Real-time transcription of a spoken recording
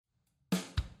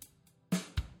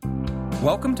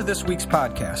Welcome to this week's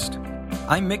podcast.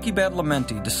 I'm Mickey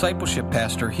Badalamenti, Discipleship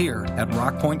Pastor here at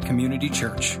Rock Point Community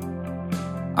Church.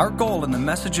 Our goal in the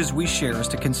messages we share is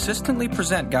to consistently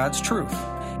present God's truth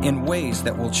in ways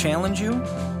that will challenge you,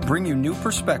 bring you new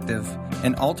perspective,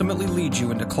 and ultimately lead you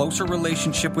into closer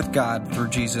relationship with God through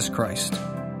Jesus Christ.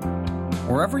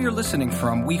 Wherever you're listening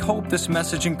from, we hope this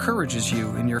message encourages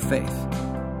you in your faith.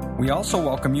 We also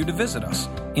welcome you to visit us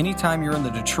anytime you're in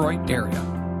the Detroit area.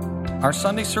 Our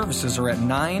Sunday services are at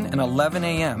 9 and 11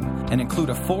 a.m. and include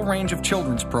a full range of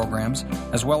children's programs,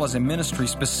 as well as a ministry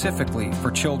specifically for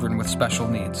children with special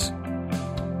needs.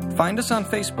 Find us on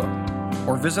Facebook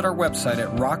or visit our website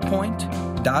at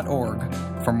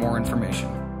rockpoint.org for more information.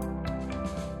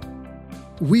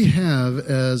 We have,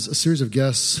 as a series of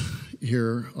guests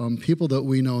here, people that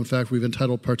we know. In fact, we've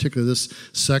entitled particularly this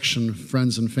section,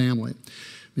 Friends and Family,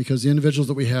 because the individuals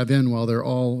that we have in, while they're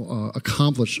all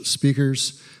accomplished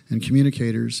speakers and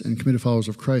communicators and committed followers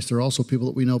of Christ, they're also people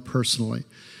that we know personally.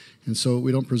 And so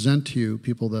we don't present to you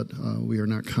people that we are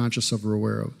not conscious of or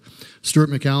aware of. Stuart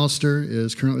McAllister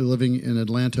is currently living in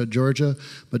Atlanta, Georgia,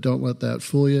 but don't let that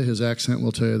fool you. His accent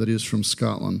will tell you that he's from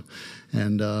Scotland,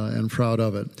 and proud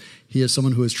of it. He is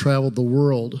someone who has traveled the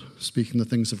world speaking the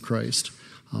things of Christ.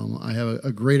 I have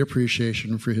a great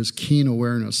appreciation for his keen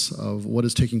awareness of what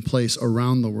is taking place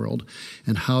around the world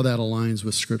and how that aligns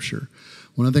with Scripture.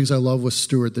 One of the things I love with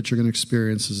Stuart that you're going to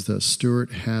experience is this.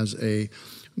 Stuart has a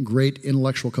great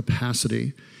intellectual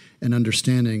capacity and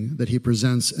understanding that he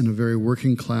presents in a very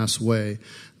working class way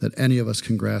that any of us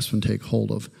can grasp and take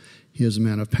hold of. He is a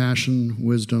man of passion,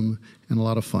 wisdom, and a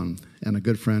lot of fun, and a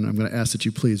good friend. I'm going to ask that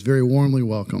you please very warmly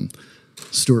welcome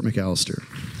Stuart McAllister.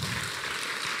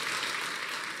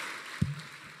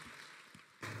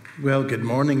 Well, good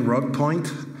morning, Rock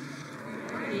Point.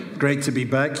 Great to be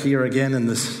back here again in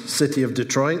the city of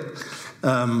Detroit.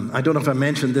 I don't know if I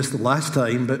mentioned this the last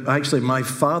time, but actually my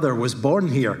father was born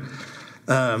here.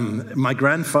 My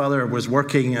grandfather was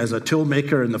working as a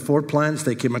toolmaker in the Ford plants.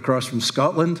 They came across from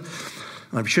Scotland.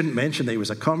 I shouldn't mention that he was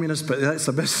a communist, but that's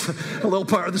a little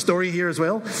part of the story here as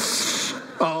well.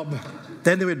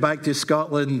 Then they went back to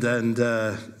Scotland,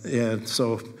 and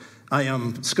so I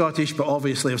am Scottish, but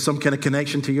obviously have some kind of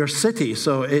connection to your city.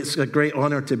 So it's a great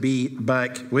honor to be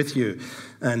back with you.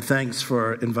 And thanks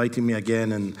for inviting me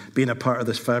again and being a part of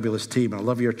this fabulous team. I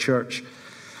love your church.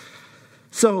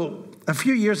 So a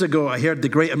few years ago, I heard the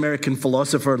great American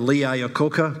philosopher Lee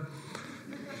Iacocca.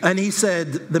 And he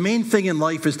said, the main thing in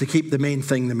life is to keep the main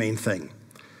thing the main thing.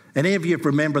 Any of you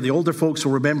remember, the older folks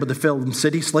will remember the film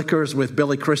City Slickers with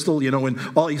Billy Crystal, when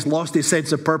he's lost his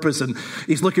sense of purpose and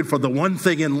he's looking for the one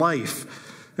thing in life.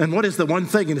 And what is the one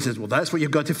thing? And he says, well, that's what you've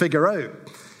got to figure out.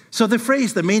 So the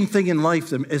phrase, the main thing in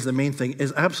life is the main thing,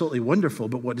 is absolutely wonderful,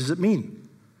 but what does it mean?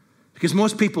 Because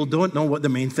most people don't know what the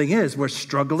main thing is. We're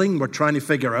struggling, we're trying to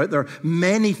figure out. There are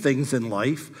many things in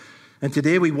life. And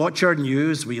today we watch our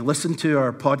news, we listen to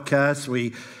our podcasts,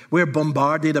 we're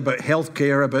bombarded about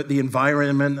healthcare, about the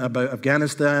environment, about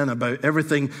Afghanistan, about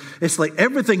everything. It's like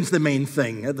everything's the main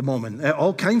thing at the moment,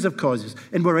 all kinds of causes,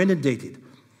 and we're inundated.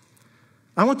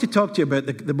 I want to talk to you about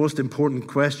the most important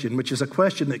question, which is a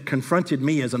question that confronted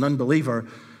me as an unbeliever.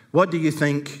 What do you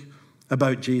think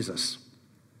about Jesus?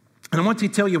 And I want to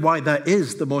tell you why that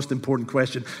is the most important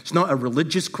question. It's not a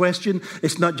religious question.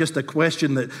 It's not just a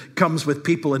question that comes with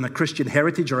people in a Christian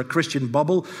heritage or a Christian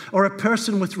bubble or a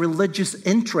person with religious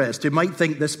interest who might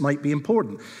think this might be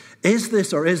important. Is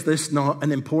this or is this not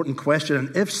an important question?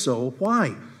 And if so,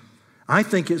 why? I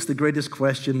think it's the greatest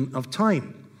question of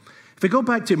time. If we go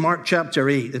back to Mark chapter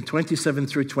 8 and 27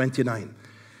 through 29,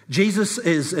 Jesus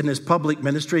is in his public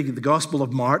ministry, the Gospel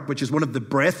of Mark, which is one of the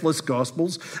breathless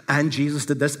Gospels, and Jesus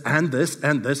did this and this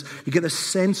and this. You get a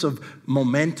sense of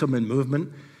momentum and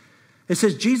movement. It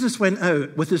says, Jesus went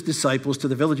out with his disciples to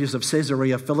the villages of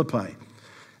Caesarea Philippi.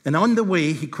 And on the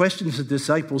way, he questioned his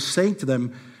disciples, saying to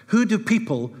them, who do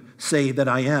people say that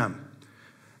I am?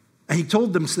 And he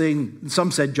told them, saying,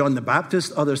 some said John the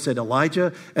Baptist, others said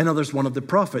Elijah, and others one of the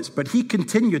prophets. But he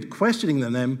continued questioning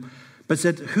them, but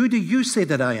said, who do you say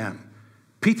that I am?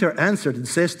 Peter answered and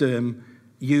says to him,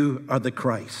 you are the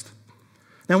Christ.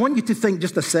 Now I want you to think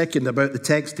just a second about the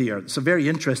text here. It's very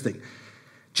interesting.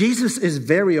 Jesus is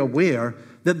very aware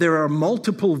that there are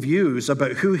multiple views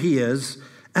about who he is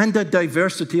and a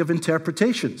diversity of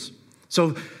interpretations.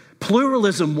 So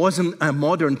pluralism wasn't a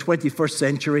modern 21st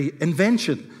century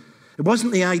invention. It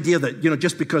wasn't the idea that,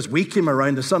 just because we came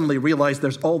around to suddenly realize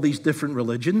there's all these different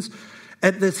religions.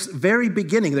 At this very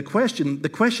beginning, the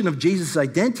question of Jesus'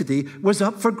 identity was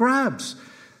up for grabs.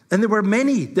 And there were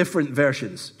many different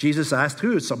versions. Jesus asked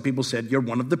who. Some people said, you're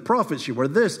one of the prophets. You were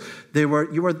this. You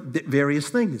were various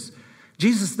things.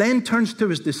 Jesus then turns to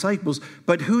his disciples,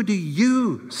 but who do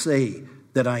you say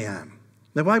that I am?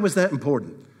 Now, why was that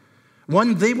important?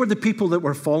 One, they were the people that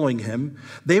were following him.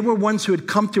 They were ones who had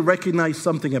come to recognize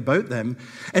something about them.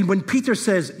 And when Peter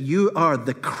says, you are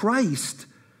the Christ,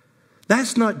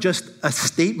 that's not just a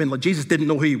statement like Jesus didn't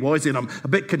know who he was, and I'm a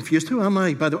bit confused. Who am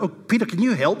I? By the way, Peter, can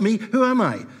you help me? Who am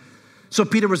I? So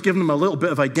Peter was giving him a little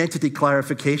bit of identity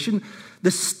clarification.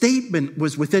 The statement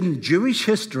was within Jewish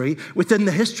history, within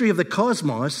the history of the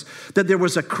cosmos, that there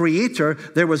was a creator,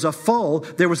 there was a fall,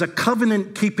 there was a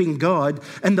covenant-keeping God,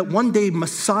 and that one day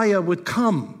Messiah would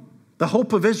come. The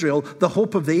hope of Israel, the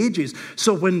hope of the ages.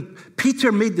 So when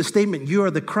Peter made the statement, you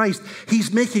are the Christ,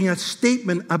 he's making a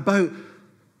statement about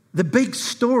the big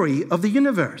story of the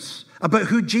universe, about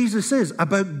who Jesus is,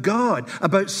 about God,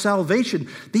 about salvation.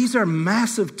 These are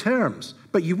massive terms,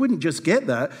 but you wouldn't just get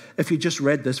that if you just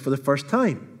read this for the first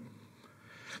time.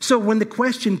 So when the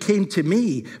question came to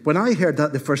me, when I heard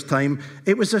that the first time,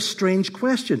 it was a strange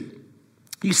question.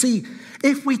 You see,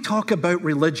 if we talk about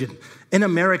religion in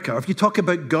America, or if you talk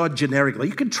about God generically,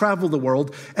 you can travel the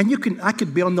world, and I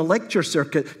could be on the lecture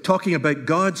circuit talking about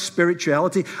God's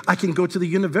spirituality. I can go to the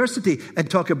university and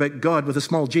talk about God with a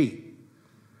small g.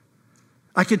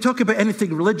 I can talk about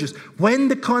anything religious. When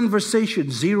the conversation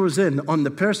zeroes in on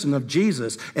the person of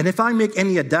Jesus, and if I make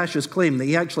any audacious claim that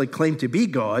he actually claimed to be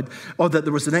God, or that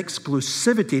there was an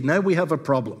exclusivity, now we have a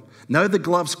problem. Now the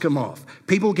gloves come off.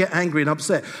 People get angry and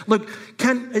upset. Look,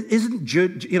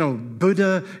 isn't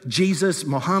Buddha, Jesus,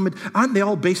 Muhammad, aren't they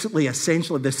all basically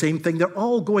essentially the same thing? They're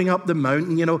all going up the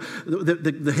mountain.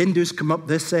 The Hindus come up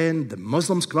this end, the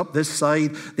Muslims come up this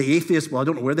side, the atheists, well, I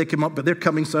don't know where they come up, but they're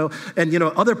coming so. And,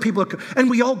 other people and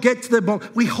we all get to the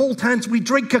moment, we hold hands, we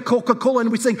drink a Coca-Cola,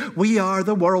 and we sing, we are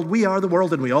the world,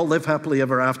 and we all live happily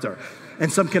ever after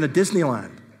in some kind of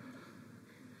Disneyland.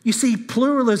 You see,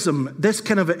 pluralism, this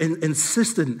kind of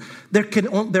insistent,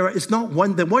 there is not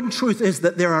one, the one truth is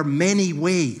that there are many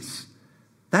ways.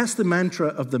 That's the mantra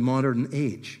of the modern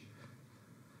age.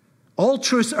 All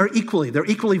truths are they're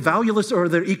equally valueless, or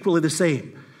they're equally the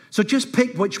same. So just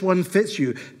pick which one fits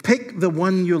you. Pick the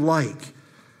one you like.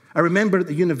 I remember at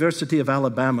the University of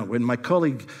Alabama when my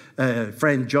colleague,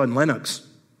 friend John Lennox,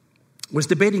 was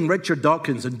debating Richard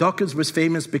Dawkins, and Dawkins was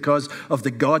famous because of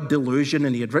the God delusion,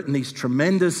 and he had written these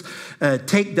tremendous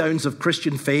takedowns of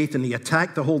Christian faith, and he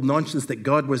attacked the whole nonsense that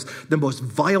God was the most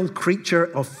vile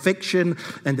creature of fiction,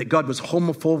 and that God was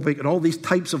homophobic, and all these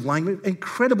types of language.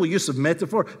 Incredible use of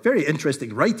metaphor, very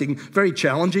interesting writing, very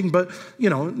challenging, but,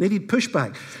 needed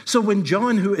pushback. So when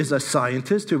John, who is a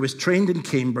scientist, who was trained in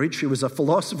Cambridge, who was a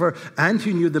philosopher, and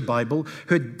who knew the Bible,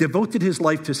 who had devoted his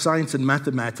life to science and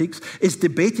mathematics, is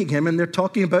debating him, and they're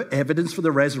talking about evidence for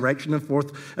the resurrection and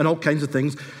forth and all kinds of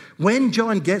things. When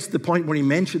John gets to the point where he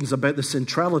mentions about the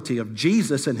centrality of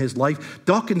Jesus in his life,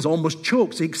 Dawkins almost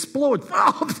chokes. He explodes.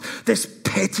 Oh, this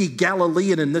petty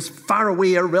Galilean in this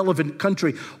faraway, irrelevant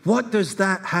country. What does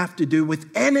that have to do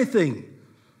with anything?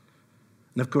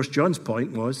 And of course, John's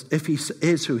point was, if he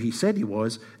is who he said he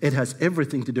was, it has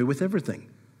everything to do with everything.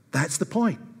 That's the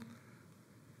point.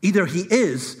 Either he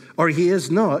is or he is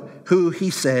not who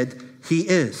he said he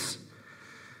is.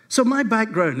 So my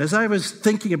background, as I was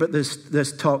thinking about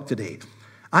this talk today,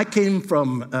 I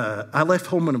left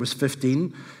home when I was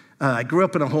 15. I grew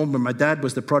up in a home where my dad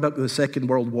was the product of the Second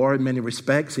World War in many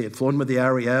respects. He had flown with the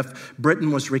RAF.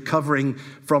 Britain was recovering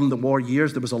from the war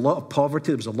years. There was a lot of poverty.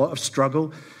 There was a lot of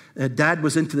struggle. Dad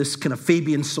was into this kind of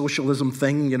Fabian socialism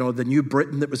thing, the new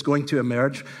Britain that was going to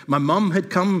emerge. My mum had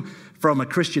come from a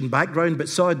Christian background, but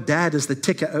saw Dad as the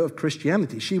ticket out of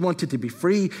Christianity. She wanted to be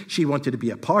free. She wanted to be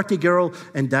a party girl,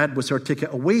 and Dad was her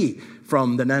ticket away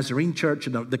from the Nazarene church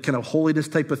and the kind of holiness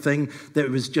type of thing that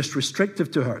was just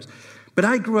restrictive to hers. But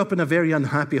I grew up in a very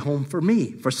unhappy home for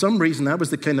me. For some reason, I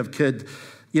was the kind of kid,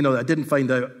 I didn't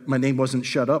find out my name wasn't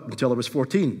shut up until I was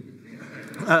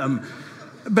 14.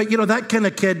 But, that kind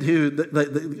of kid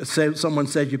who someone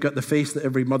said you've got the face that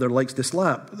every mother likes to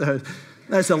slap.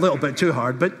 That's a little bit too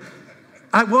hard, but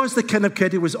I was the kind of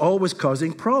kid who was always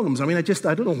causing problems. I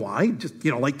don't know why. Just,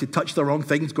 like to touch the wrong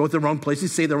things, go to the wrong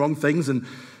places, say the wrong things. And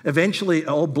eventually it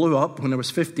all blew up when I was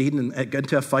 15 and I got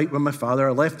into a fight with my father.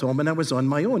 I left home and I was on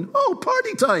my own. Oh,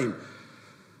 party time.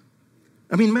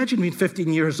 Imagine being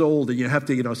 15 years old and you have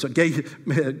to, so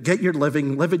get your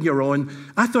living, live in your own.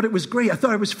 I thought it was great. I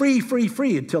thought I was free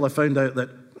until I found out that,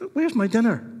 where's my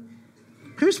dinner?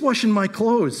 Who's washing my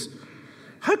clothes?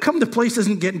 How come the place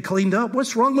isn't getting cleaned up?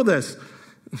 What's wrong with this?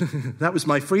 That was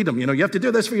my freedom. You have to do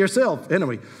this for yourself.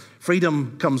 Anyway,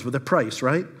 freedom comes with a price,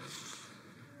 right?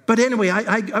 But anyway,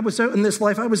 I was out in this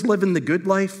life. I was living the good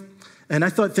life, and I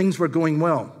thought things were going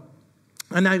well.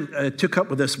 And I took up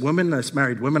with this woman, this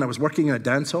married woman. I was working in a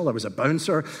dance hall. I was a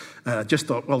bouncer. Just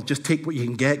thought, well, just take what you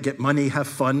can get money, have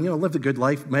fun, live the good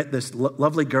life. Met this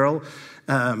lovely girl,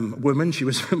 woman. She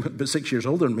was about 6 years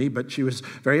older than me, but she was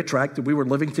very attractive. We were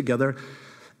living together.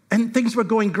 And things were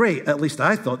going great. At least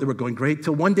I thought they were going great.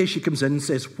 Till one day she comes in and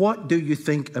says, what do you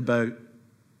think about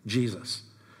Jesus?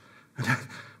 And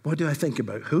what do I think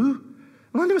about who?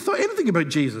 Well, I never thought anything about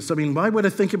Jesus. I mean, why would I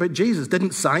think about Jesus?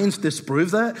 Didn't science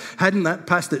disprove that? Hadn't that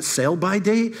passed its sell-by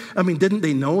date? I mean, didn't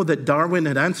they know that Darwin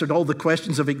had answered all the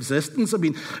questions of existence? I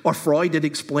mean, or Freud had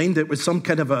explained it was some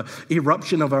kind of a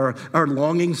eruption of our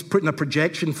longings, putting a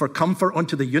projection for comfort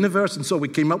onto the universe, and so we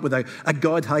came up with a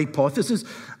God hypothesis.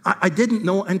 I didn't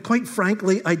know, and quite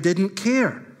frankly, I didn't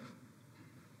care.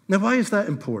 Now, why is that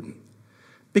important?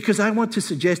 Because I want to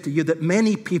suggest to you that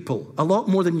many people, a lot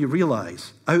more than you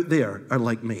realize, out there are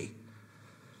like me.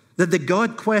 That the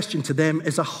God question to them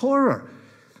is a horror.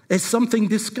 It's something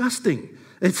disgusting.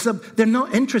 They're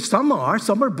not interested. Some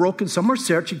are broken, some are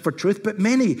searching for truth, but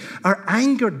many are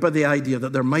angered by the idea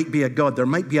that there might be a God, there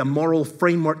might be a moral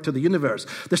framework to the universe.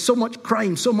 There's so much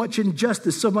crime, so much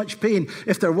injustice, so much pain.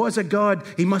 If there was a God,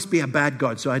 he must be a bad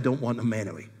God, so I don't want him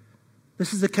anyway.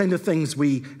 This is the kind of things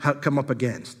we have come up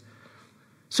against.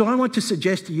 So I want to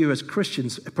suggest to you as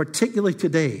Christians, particularly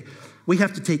today, we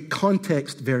have to take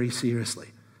context very seriously.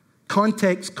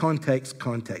 Context, context,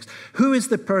 context. Who is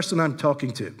the person I'm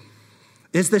talking to?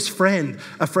 Is this friend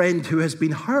a friend who has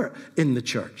been hurt in the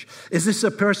church? Is this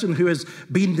a person who has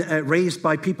been raised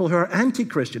by people who are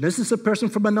anti-Christian? Is this a person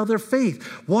from another faith?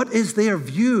 What is their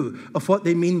view of what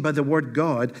they mean by the word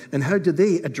God, and how do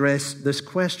they address this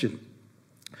question?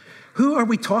 Who are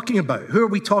we talking about? Who are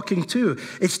we talking to?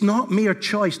 It's not mere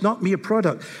choice, not mere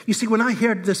product. You see, when I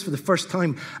heard this for the first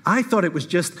time, I thought it was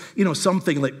just,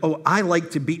 something like, oh, I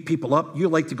like to beat people up. You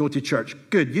like to go to church.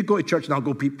 Good. You go to church and I'll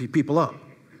go beat people up.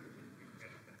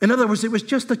 In other words, it was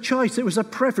just a choice. It was a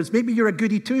preference. Maybe you're a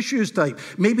goody two-shoes type.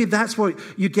 Maybe that's where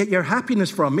you get your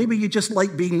happiness from. Maybe you just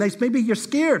like being nice. Maybe you're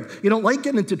scared. You don't like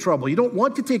getting into trouble. You don't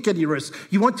want to take any risks.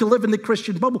 You want to live in the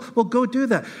Christian bubble. Well, go do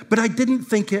that. But I didn't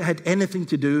think it had anything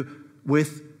to do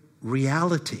with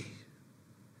reality.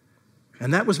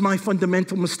 And that was my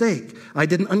fundamental mistake. I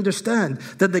didn't understand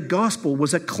that the gospel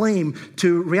was a claim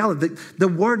to reality. The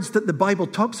words that the Bible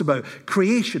talks about,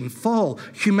 creation, fall,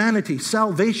 humanity,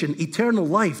 salvation, eternal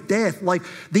life, death,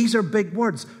 life, these are big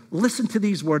words. Listen to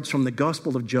these words from the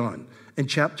Gospel of John in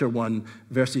chapter 1,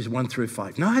 verses 1 through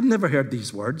 5. Now, I had never heard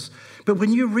these words, but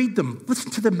when you read them,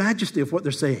 listen to the majesty of what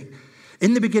they're saying.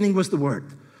 In the beginning was the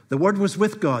Word. The Word was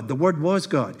with God. The Word was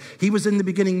God. He was in the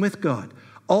beginning with God.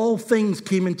 All things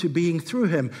came into being through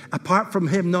him. Apart from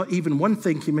him, not even one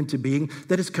thing came into being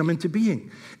that has come into being.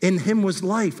 In him was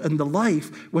life, and the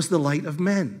life was the light of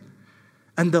men.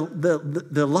 And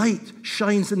the light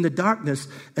shines in the darkness,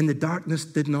 and the darkness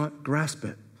did not grasp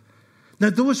it. Now,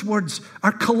 those words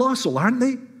are colossal, aren't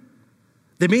they?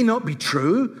 They may not be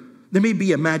true. They may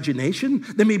be imagination.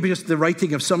 They may be just the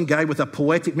writing of some guy with a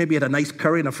poetic, maybe had a nice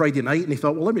curry on a Friday night and he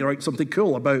thought, well, let me write something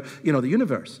cool about, the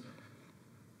universe.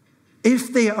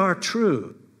 If they are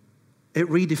true, it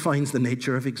redefines the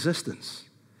nature of existence.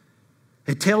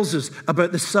 It tells us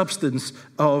about the substance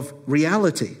of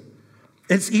reality.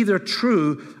 It's either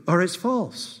true or it's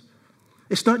false.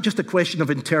 It's not just a question of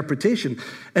interpretation.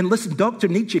 And listen, Dr.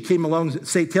 Nietzsche came along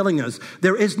telling us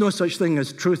there is no such thing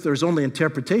as truth, there's only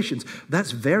interpretations.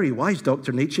 That's very wise,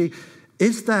 Dr. Nietzsche.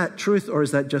 Is that truth or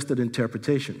is that just an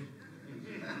interpretation?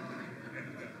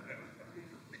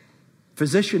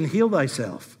 Physician, heal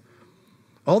thyself.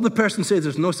 All the person says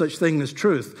there's no such thing as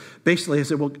truth. Basically, I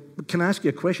said, well, can I ask you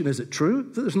a question? Is it true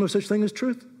that there's no such thing as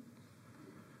truth?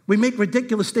 We make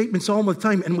ridiculous statements all the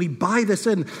time, and we buy this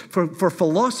in for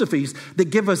philosophies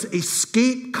that give us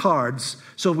escape cards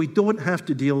so we don't have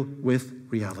to deal with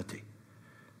reality.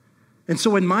 And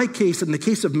so in my case, in the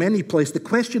case of many places, the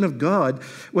question of God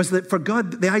was that for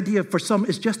God, the idea for some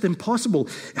is just impossible.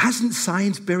 Hasn't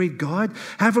science buried God?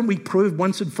 Haven't we proved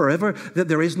once and forever that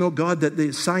there is no God, that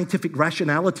the scientific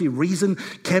rationality, reason,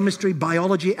 chemistry,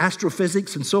 biology,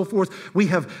 astrophysics, and so forth, we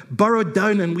have burrowed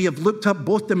down and we have looked up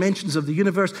both dimensions of the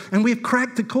universe and we have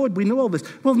cracked the code. We know all this.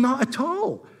 Well, not at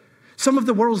all. Some of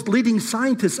the world's leading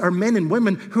scientists are men and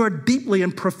women who are deeply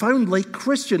and profoundly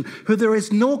Christian, who there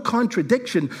is no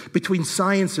contradiction between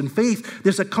science and faith.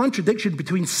 There's a contradiction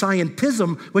between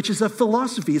scientism, which is a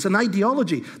philosophy, it's an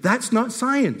ideology. That's not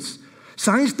science.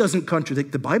 Science doesn't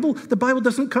contradict the Bible. The Bible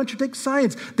doesn't contradict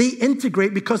science. They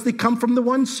integrate because they come from the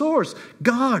one source,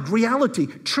 God, reality,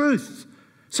 truth.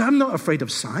 So I'm not afraid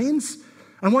of science.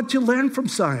 I want to learn from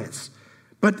science.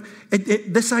 But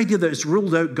this idea that it's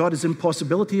ruled out God as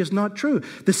impossibility is not true.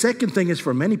 The second thing is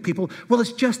for many people, well,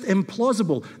 it's just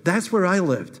implausible. That's where I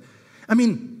lived. I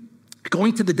mean,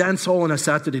 going to the dance hall on a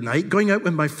Saturday night, going out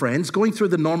with my friends, going through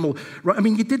the normal,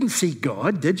 you didn't see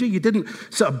God, did you? You didn't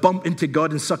sort of bump into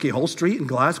God in Sucky Hall Street in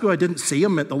Glasgow. I didn't see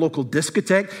him at the local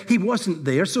discotheque. He wasn't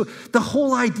there. So the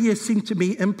whole idea seemed to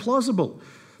me implausible.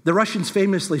 The Russians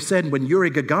famously said when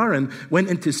Yuri Gagarin went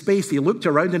into space, he looked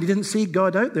around and he didn't see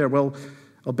God out there. Well,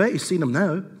 I'll bet he's seen him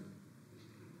now.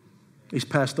 He's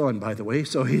passed on, by the way,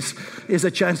 so he's a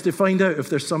chance to find out if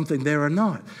there's something there or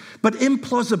not. But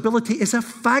implausibility is a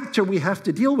factor we have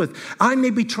to deal with. I may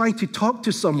be trying to talk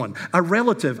to someone, a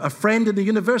relative, a friend in the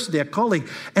university, a colleague,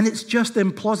 and it's just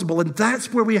implausible. And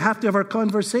that's where we have to have our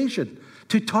conversation,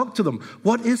 to talk to them.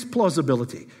 What is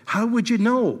plausibility? How would you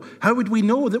know? How would we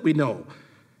know that we know?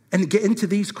 And get into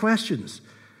these questions.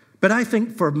 But I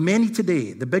think for many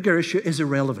today, the bigger issue is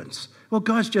irrelevance. Well,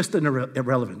 God's just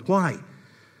irrelevant. Why?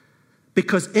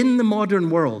 Because in the modern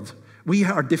world, we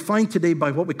are defined today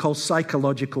by what we call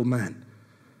psychological man.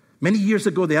 Many years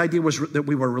ago, the idea was that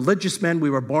we were religious men, we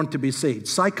were born to be saved.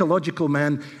 Psychological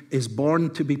man is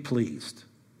born to be pleased.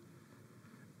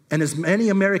 And as many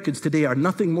Americans today are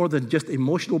nothing more than just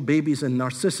emotional babies and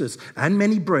narcissists, and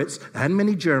many Brits and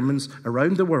many Germans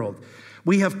around the world,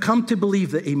 we have come to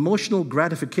believe that emotional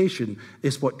gratification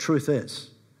is what truth is.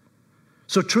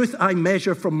 So truth I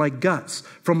measure from my guts,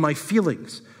 from my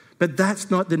feelings. But that's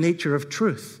not the nature of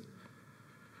truth.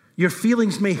 Your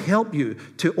feelings may help you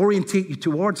to orientate you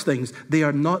towards things. They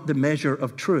are not the measure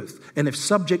of truth. And if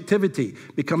subjectivity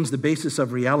becomes the basis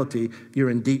of reality,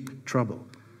 you're in deep trouble.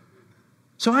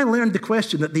 So I learned the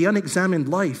question that the unexamined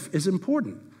life is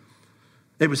important.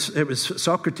 It was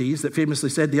Socrates that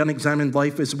famously said the unexamined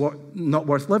life is not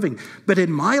worth living. But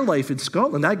in my life in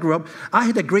Scotland, I grew up, I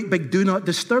had a great big do not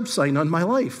disturb sign on my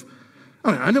life.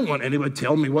 I didn't want anyone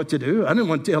telling me what to do. I didn't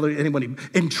want anyone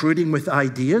intruding with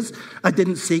ideas. I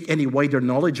didn't seek any wider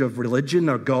knowledge of religion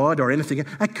or God or anything.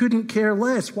 I couldn't care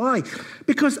less. Why?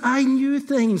 Because I knew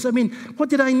things. What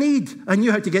did I need? I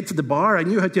knew how to get to the bar. I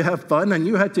knew how to have fun. I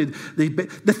knew how to...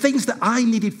 The things that I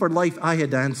needed for life, I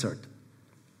had answered.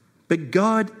 But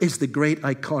God is the great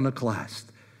iconoclast.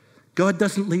 God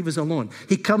doesn't leave us alone.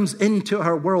 He comes into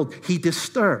our world. He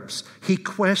disturbs. He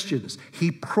questions.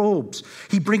 He probes.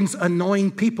 He brings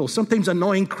annoying people, sometimes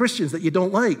annoying Christians that you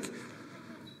don't like,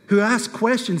 who ask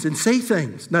questions and say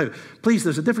things. Now, please,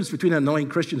 there's a difference between an annoying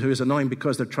Christian who is annoying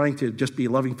because they're trying to just be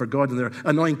loving for God and they're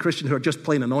annoying Christian who are just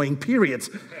plain annoying, periods.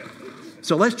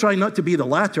 So let's try not to be the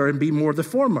latter and be more the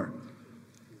former.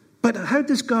 But how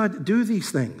does God do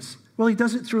these things? Well, he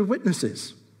does it through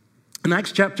witnesses. In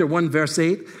Acts chapter 1, verse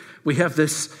 8, we have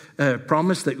this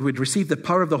promise that you would receive the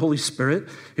power of the Holy Spirit.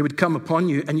 It would come upon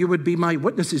you, and you would be my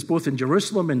witnesses both in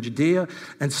Jerusalem and Judea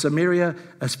and Samaria,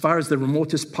 as far as the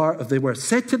remotest part of the world.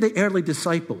 Said to the early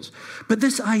disciples. But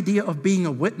this idea of being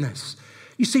a witness,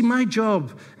 you see, my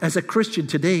job as a Christian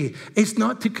today is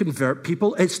not to convert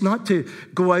people. It's not to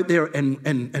go out there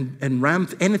and ram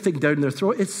anything down their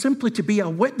throat. It's simply to be a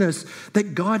witness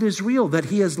that God is real, that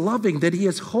he is loving, that he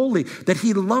is holy, that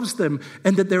he loves them,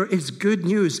 and that there is good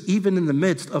news even in the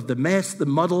midst of the mess, the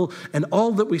muddle, and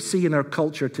all that we see in our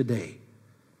culture today.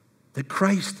 That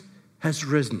Christ has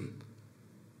risen,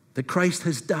 that Christ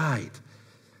has died,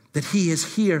 that he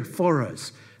is here for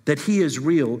us, that he is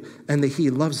real, and that he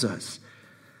loves us.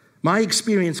 My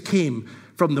experience came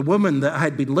from the woman that I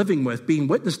had been living with, being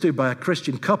witnessed to by a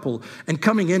Christian couple, and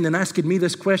coming in and asking me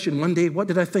this question one day, what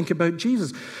did I think about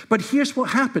Jesus? But here's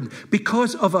what happened.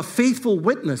 Because of a faithful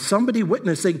witness, somebody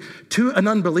witnessing to an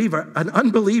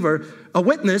unbeliever, a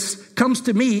witness comes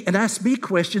to me and asks me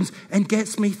questions and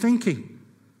gets me thinking.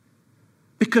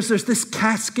 Because there's this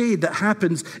cascade that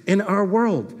happens in our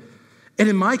world. And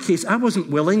in my case, I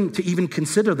wasn't willing to even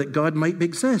consider that God might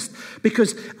exist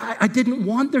because I didn't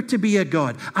want there to be a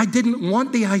God. I didn't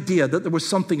want the idea that there was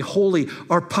something holy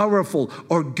or powerful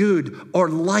or good or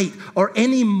light or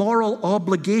any moral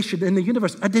obligation in the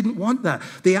universe. I didn't want that.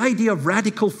 The idea of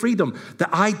radical freedom, that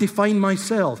I define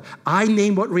myself, I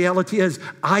name what reality is,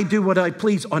 I do what I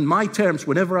please on my terms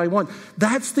whenever I want.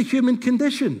 That's the human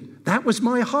condition. That was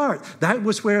my heart. That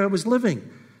was where I was living.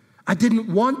 I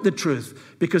didn't want the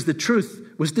truth because the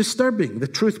truth was disturbing. The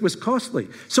truth was costly.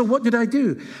 So what did I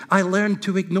do? I learned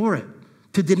to ignore it,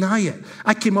 to deny it.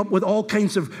 I came up with all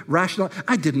kinds of rational.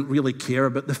 I didn't really care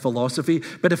about the philosophy,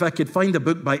 but if I could find a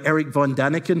book by Erich von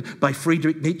Däniken, by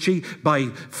Friedrich Nietzsche, by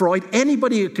Freud,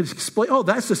 anybody who could explain, oh,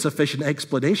 that's a sufficient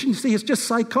explanation. You see, it's just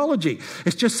psychology.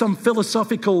 It's just some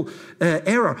philosophical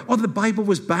error. Or the Bible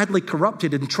was badly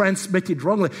corrupted and transmitted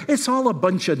wrongly. It's all a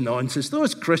bunch of nonsense.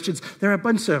 Those Christians, they're a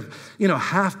bunch of,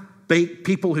 half-baked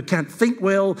people who can't think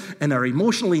well and are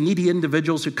emotionally needy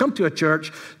individuals who come to a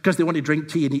church because they want to drink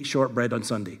tea and eat shortbread on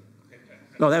Sunday.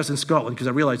 No, that was in Scotland because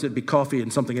I realized it'd be coffee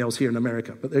and something else here in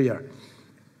America. But there you are.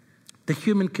 The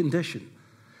human condition.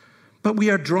 But we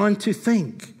are drawn to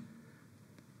think.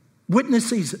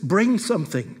 Witnesses bring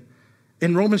something.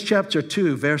 In Romans chapter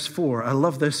 2, verse 4, I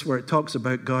love this where it talks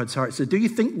about God's heart. It says, do you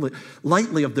think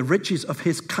lightly of the riches of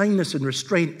his kindness and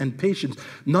restraint and patience,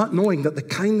 not knowing that the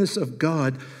kindness of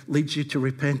God leads you to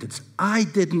repentance? I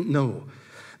didn't know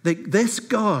that this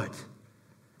God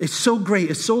is so great,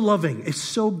 is so loving, is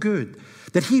so good,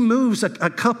 that he moves a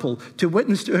couple to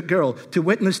witness to a girl, to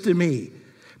witness to me,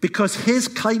 because his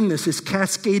kindness is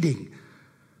cascading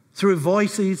through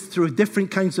voices, through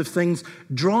different kinds of things,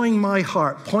 drawing my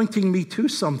heart, pointing me to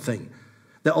something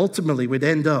that ultimately would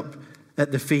end up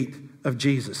at the feet of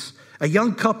Jesus. A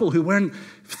young couple who weren't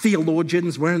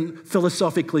theologians, weren't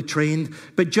philosophically trained,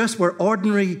 but just were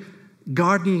ordinary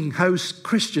garden house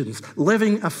Christians,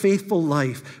 living a faithful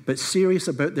life, but serious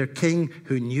about their King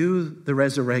who knew the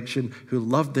resurrection, who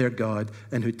loved their God,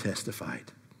 and who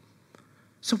testified.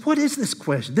 So what is this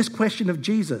question? This question of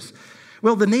Jesus?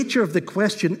 Well, the nature of the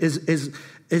question is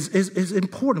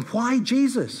important. Why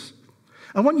Jesus?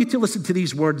 I want you to listen to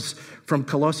these words from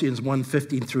Colossians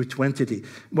 1:15 through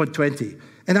 1:20.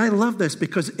 And I love this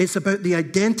because it's about the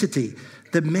identity,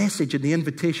 the message, and the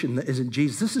invitation that is in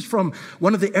Jesus. This is from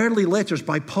one of the early letters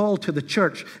by Paul to the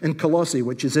church in Colossae,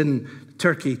 which is in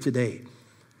Turkey today.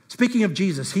 Speaking of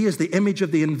Jesus, he is the image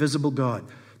of the invisible God,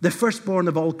 the firstborn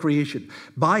of all creation.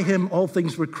 By him all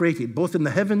things were created, both in the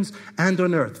heavens and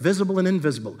on earth, visible and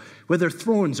invisible, whether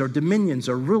thrones or dominions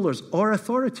or rulers or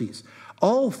authorities.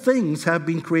 All things have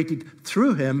been created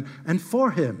through him and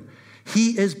for him.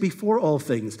 He is before all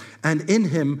things, and in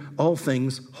him all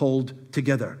things hold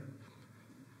together.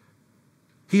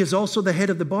 He is also the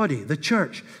head of the body, the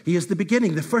church. He is the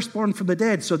beginning, the firstborn from the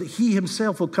dead, so that he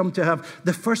himself will come to have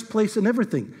the first place in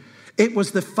everything. It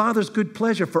was the Father's good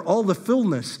pleasure for all the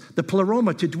fullness, the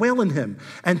pleroma, to dwell in him,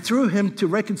 and through him to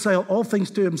reconcile all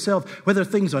things to himself, whether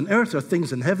things on earth or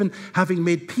things in heaven, having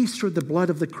made peace through the blood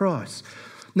of the cross.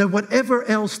 Now, whatever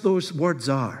else those words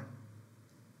are,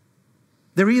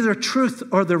 they're either truth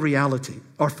or they're reality,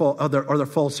 or they're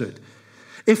falsehood.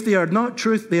 If they are not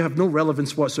truth, they have no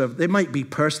relevance whatsoever. They might be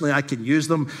personally, I can use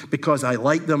them because I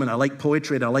like them, and I like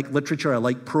poetry, and I like literature, I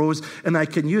like prose, and I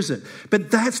can use it.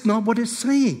 But that's not what it's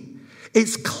saying.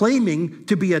 It's claiming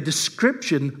to be a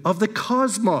description of the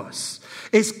cosmos.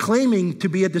 It's claiming to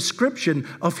be a description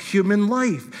of human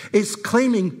life. It's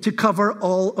claiming to cover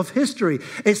all of history.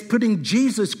 It's putting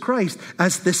Jesus Christ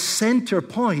as the center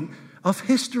point of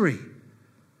history.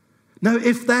 Now,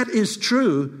 if that is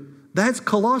true, that's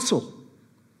colossal,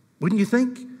 wouldn't you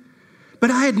think?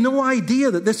 But I had no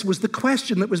idea that this was the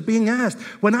question that was being asked.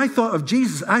 When I thought of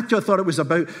Jesus, I thought it was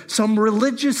about some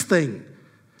religious thing.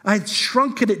 I had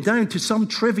shrunken it down to some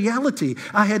triviality.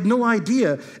 I had no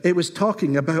idea it was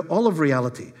talking about all of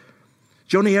reality.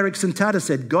 Joni Eareckson Tada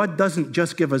said, God doesn't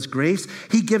just give us grace,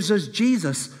 he gives us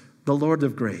Jesus, the Lord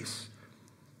of grace.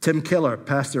 Tim Keller,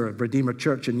 pastor of Redeemer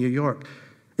Church in New York.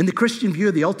 In the Christian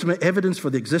view, the ultimate evidence for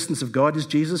the existence of God is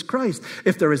Jesus Christ.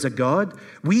 If there is a God,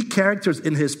 we characters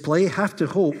in his play have to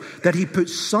hope that he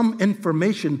puts some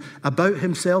information about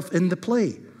himself in the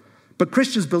play. But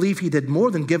Christians believe he did more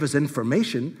than give us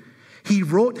information. He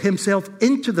wrote himself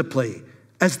into the play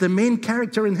as the main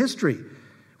character in history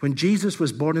when Jesus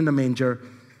was born in a manger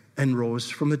and rose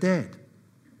from the dead.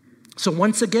 So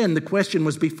once again, the question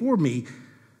was before me,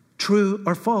 true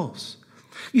or false?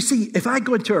 You see, if I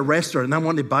go into a restaurant and I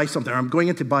want to buy something, or I'm going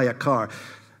in to buy a car,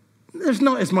 there's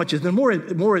not as much, there's more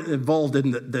involved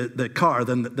in the car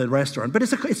than the restaurant. But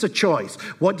it's a choice.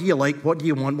 What do you like? What do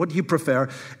you want? What do you prefer?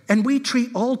 And we treat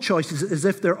all choices as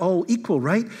if they're all equal,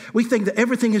 right? We think that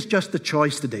everything is just a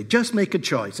choice today. Just make a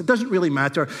choice. It doesn't really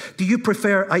matter. Do you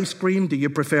prefer ice cream? Do you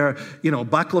prefer,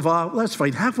 baklava? Well, that's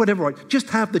fine. Have whatever.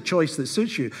 Just have the choice that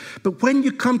suits you. But when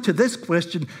you come to this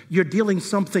question, you're dealing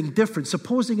something different.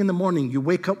 Supposing in the morning you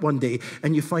wake up one day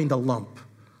and you find a lump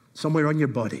somewhere on your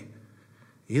body.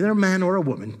 Either a man or a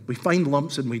woman, we find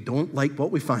lumps and we don't like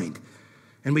what we find.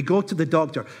 And we go to the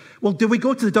doctor. Well, do we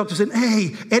go to the doctor saying,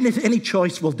 hey, any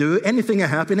choice will do, anything will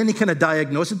happen, any kind of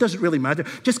diagnosis, it doesn't really matter.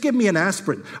 Just give me an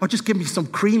aspirin or just give me some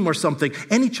cream or something,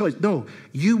 any choice. No,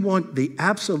 you want the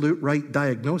absolute right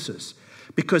diagnosis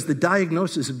because the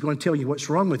diagnosis is going to tell you what's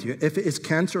wrong with you. If it is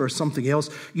cancer or something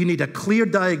else, you need a clear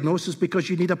diagnosis because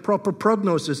you need a proper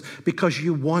prognosis because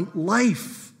you want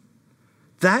life.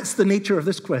 That's the nature of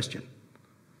this question.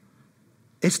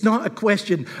 It's not a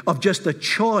question of just a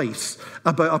choice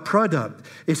about a product.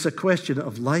 It's a question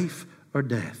of life or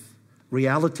death,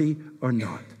 reality or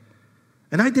not.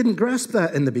 And I didn't grasp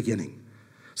that in the beginning.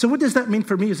 So what does that mean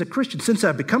for me as a Christian? Since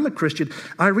I've become a Christian,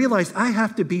 I realized I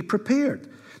have to be prepared.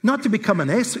 Not to become an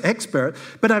expert,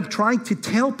 but I'm trying to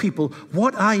tell people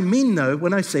what I mean now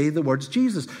when I say the words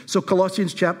Jesus. So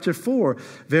Colossians chapter 4,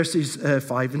 verses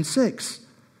 5 and 6.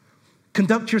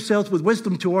 Conduct yourselves with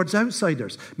wisdom towards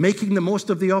outsiders, making the most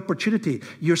of the opportunity.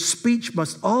 Your speech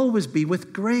must always be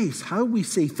with grace, how we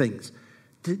say things,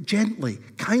 gently,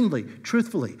 kindly,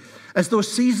 truthfully, as though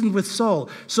seasoned with salt,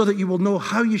 so that you will know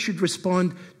how you should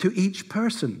respond to each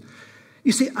person.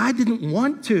 You see, I didn't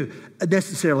want to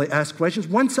necessarily ask questions.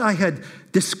 Once I had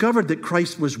discovered that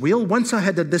Christ was real, once I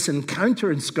had this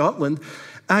encounter in Scotland,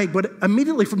 I would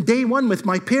immediately, from day one with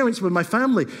my parents, with my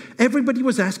family, everybody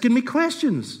was asking me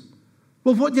questions.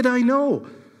 Well, what did I know?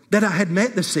 That I had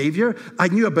met the Savior, I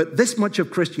knew about this much of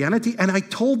Christianity, and I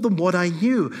told them what I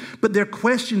knew. But their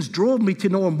questions drove me to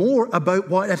know more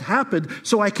about what had happened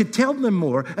so I could tell them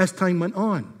more as time went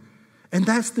on. And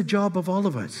that's the job of all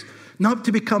of us. Not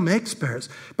to become experts,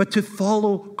 but to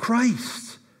follow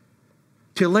Christ.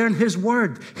 To learn His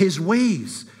word, His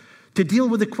ways. To deal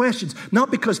with the questions.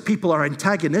 Not because people are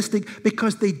antagonistic,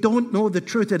 because they don't know the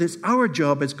truth. And it's our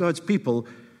job as God's people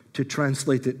to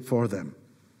translate it for them.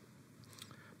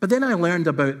 But then I learned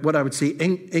about what I would say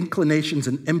inclinations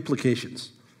and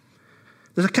implications.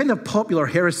 There's a kind of popular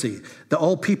heresy that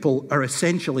all people are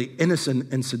essentially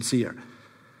innocent and sincere.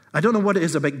 I don't know what it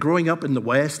is about growing up in the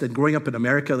West and growing up in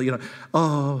America.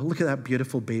 Oh, look at that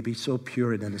beautiful baby, so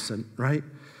pure and innocent, right?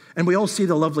 And we all see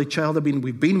the lovely child. I mean,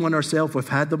 we've been one ourselves, we've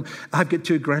had them. I've got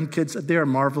 2 grandkids, they're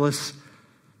marvelous.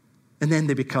 And then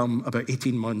they become about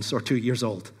 18 months or 2 years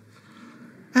old.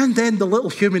 And then the little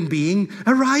human being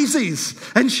arises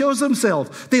and shows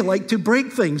himself. They like to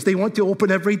break things. They want to open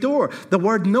every door. The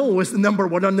word no is the number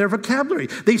 1 on their vocabulary.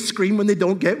 They scream when they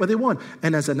don't get what they want.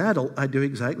 And as an adult, I do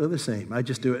exactly the same. I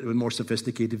just do it with more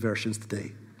sophisticated versions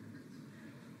today.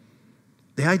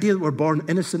 The idea that we're born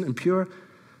innocent and pure,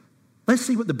 let's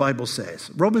see what the Bible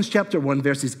says. Romans chapter 1,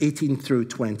 verses 18 through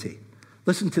 20.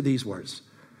 Listen to these words.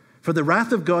 For the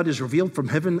wrath of God is revealed from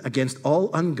heaven against all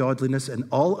ungodliness and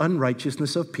all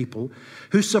unrighteousness of people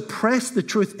who suppress the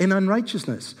truth in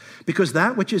unrighteousness, because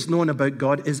that which is known about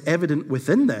God is evident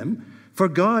within them, for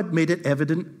God made it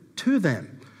evident to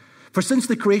them. For since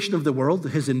the creation of the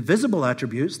world, His invisible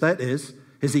attributes, that is,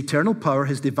 His eternal power,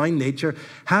 His divine nature,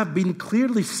 have been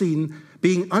clearly seen,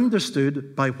 being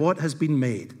understood by what has been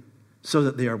made, so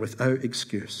that they are without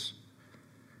excuse.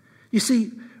 You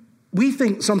see, we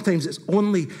think sometimes it's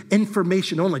only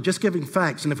information only, just giving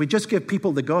facts. And if we just give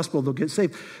people the gospel, they'll get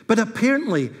saved. But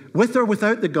apparently, with or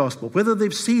without the gospel, whether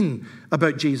they've seen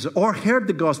about Jesus or heard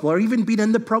the gospel or even been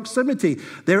in the proximity,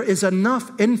 there is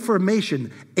enough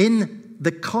information in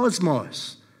the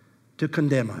cosmos to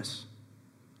condemn us.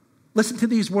 Listen to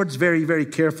these words very, very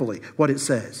carefully, what it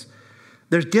says.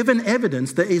 There's given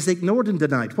evidence that is ignored and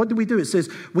denied. What do? It says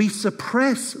we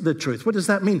suppress the truth. What does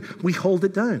that mean? We hold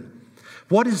it down.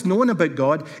 What is known about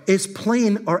God is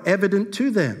plain or evident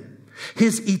to them.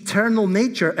 His eternal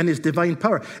nature and His divine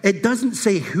power. It doesn't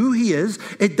say who He is.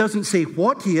 It doesn't say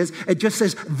what He is. It just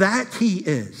says that He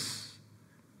is.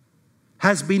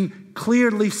 Has been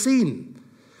clearly seen.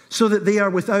 So that they are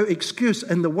without excuse.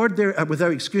 And the word there,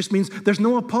 without excuse, means there's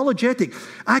no apologetic.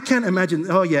 I can't imagine,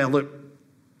 oh yeah, look,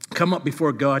 come up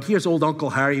before God. Here's old Uncle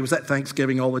Harry. He was at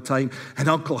Thanksgiving all the time. And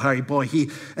Uncle Harry, boy,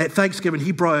 at Thanksgiving,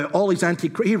 he brought out all his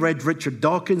he read Richard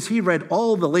Dawkins. He read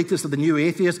all the latest of the new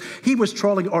atheists. He was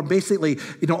trawling, or basically,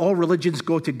 all religions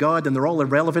go to God and they're all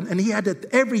irrelevant. And he had it,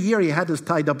 every year he had us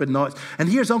tied up in knots. And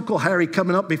here's Uncle Harry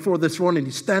coming up before the throne, and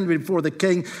he's standing before the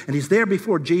king, and he's there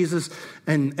before Jesus,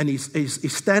 and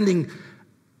he's standing.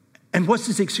 And what's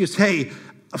his excuse? Hey,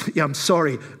 yeah, I'm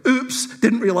sorry. Oops,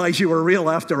 didn't realize you were real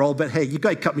after all, but hey, you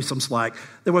got to cut me some slack.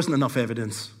 There wasn't enough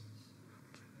evidence.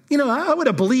 I would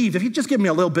have believed if you just give me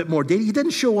a little bit more data. You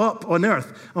didn't show up on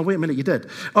earth. Oh, wait a minute, you did.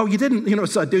 Oh, you didn't,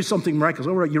 so do something miraculous.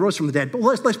 All right, you rose from the dead. But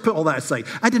let's put all that aside.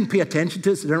 I didn't pay attention to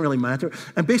this. It didn't really matter.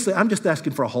 And basically, I'm just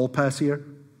asking for a hall pass here.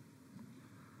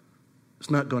 It's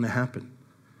not going to happen.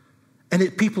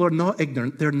 And people are not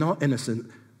ignorant. They're not innocent.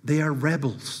 They are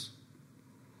rebels.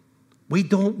 We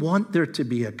don't want there to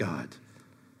be a God.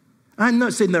 I'm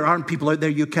not saying there aren't people out there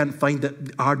you can't find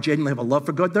that are genuinely have a love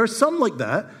for God. There are some like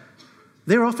that.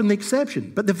 They're often the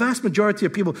exception. But the vast majority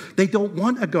of people, they don't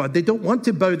want a God. They don't want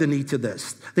to bow the knee to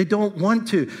this. They don't want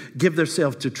to give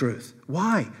themselves to truth.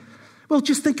 Why? Well,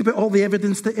 just think about all the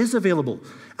evidence that is available.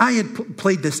 I had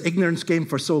played this ignorance game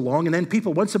for so long, and then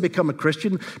people, once I become a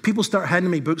Christian, people start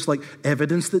handing me books like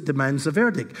Evidence That Demands a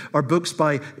Verdict, or books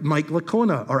by Mike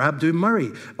Licona, or Abdul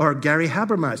Murray, or Gary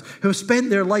Habermas, who have spent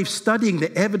their life studying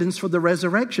the evidence for the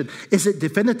resurrection. Is it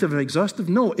definitive and exhaustive?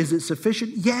 No. Is it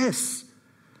sufficient? Yes.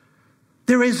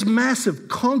 There is massive,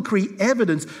 concrete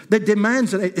evidence that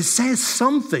demands it. It says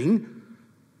something.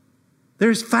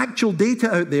 There's factual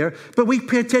data out there, but we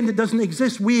pretend it doesn't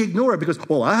exist. We ignore it because,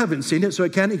 well, I haven't seen it, so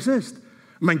it can't exist.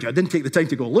 Mind you, I didn't take the time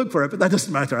to go look for it, but that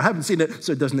doesn't matter. I haven't seen it,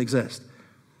 so it doesn't exist.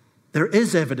 There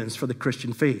is evidence for the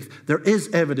Christian faith. There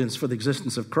is evidence for the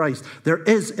existence of Christ. There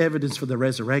is evidence for the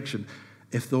resurrection,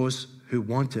 if those who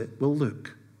want it will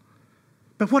look.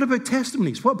 But what about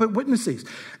testimonies? What about witnesses?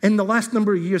 In the last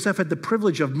number of years, I've had the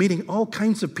privilege of meeting all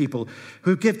kinds of people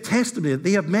who give testimony that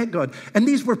they have met God. And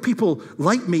these were people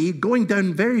like me going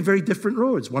down very, very different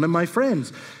roads. One of my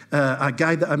friends, a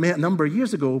guy that I met a number of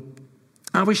years ago,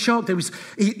 I was shocked.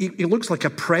 He looks like a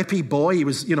preppy boy. He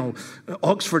was,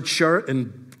 Oxford shirt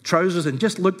and trousers and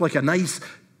just looked like a nice,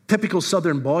 typical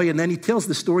Southern boy. And then he tells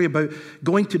the story about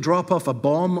going to drop off a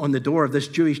bomb on the door of this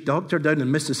Jewish doctor down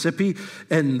in Mississippi.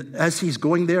 And as he's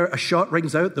going there, a shot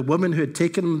rings out. The woman who had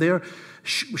taken him there,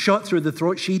 shot through the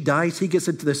throat, she dies. He gets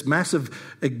into this massive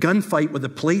gunfight with the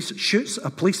police, shoots a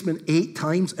policeman 8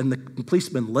 times, and the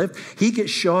policeman lived. He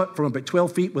gets shot from about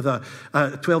 12 feet with a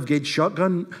 12-gauge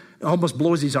shotgun, almost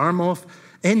blows his arm off.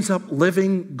 Ends up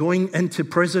living, going into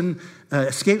prison,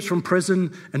 escapes from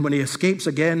prison, and when he escapes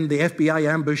again, the FBI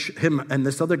ambush him and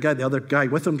this other guy, the other guy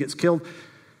with him gets killed.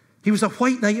 He was a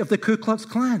white knight of the Ku Klux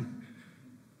Klan.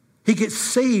 He gets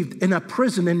saved in a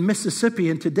prison in Mississippi,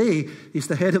 and today he's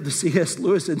the head of the C.S.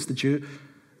 Lewis Institute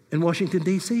in Washington,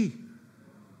 D.C.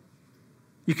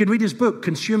 You can read his book,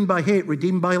 Consumed by Hate,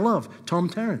 Redeemed by Love, Tom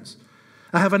Terrence.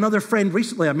 I have another friend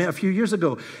recently I met a few years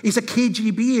ago. He's a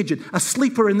KGB agent, a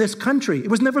sleeper in this country. He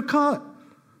was never caught.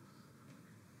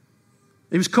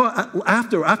 He was caught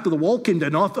after the wall came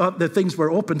down, the things were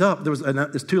opened up. And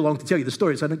it's too long to tell you the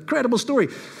story. It's an incredible story.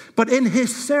 But in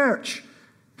his search,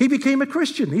 he became a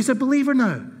Christian. He's a believer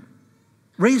now.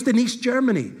 Raised in East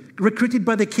Germany, recruited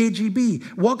by the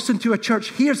KGB, walks into a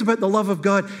church, hears about the love of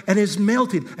God, and is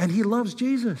melted, and he loves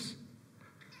Jesus.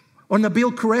 Or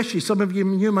Nabil Qureshi, some of you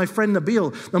knew my friend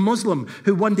Nabil, the Muslim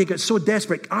who one day got so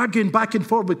desperate, arguing back and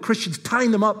forth with Christians,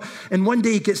 tying them up, and one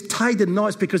day he gets tied in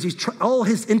knots because all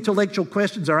his intellectual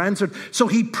questions are answered. So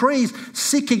he prays,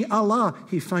 seeking Allah.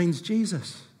 He finds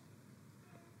Jesus.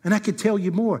 And I could tell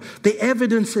you more. The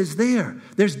evidence is there.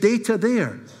 There's data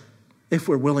there if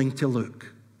we're willing to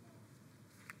look.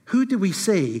 Who do we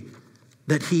say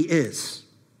that he is?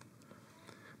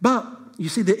 But, you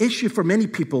see, the issue for many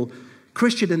people,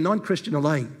 Christian and non-Christian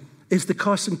alike, is the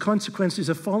costs and consequences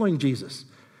of following Jesus.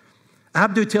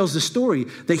 Abdu tells the story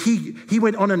that he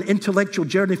went on an intellectual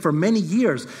journey for many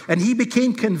years, and he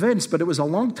became convinced, but it was a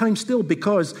long time still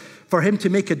because for him to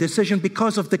make a decision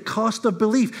because of the cost of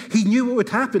belief. He knew what would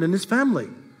happen in his family.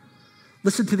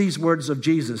 Listen to these words of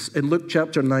Jesus in Luke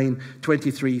chapter 9,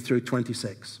 23 through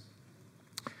 26.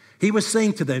 He was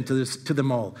saying to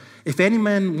them all, if any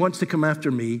man wants to come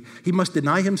after me, he must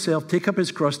deny himself, take up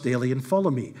his cross daily, and follow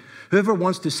me. Whoever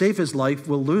wants to save his life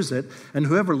will lose it, and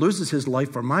whoever loses his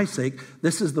life for my sake,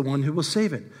 this is the one who will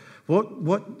save it.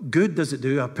 What good does it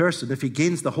do a person if he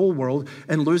gains the whole world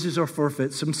and loses or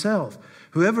forfeits himself?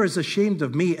 Whoever is ashamed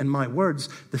of me and my words,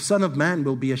 the Son of Man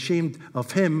will be ashamed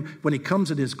of him when he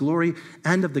comes in his glory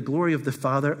and of the glory of the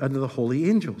Father and of the holy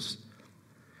angels.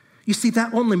 You see,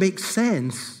 that only makes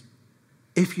sense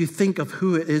if you think of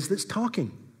who it is that's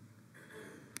talking.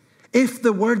 If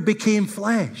the Word became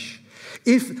flesh,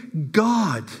 if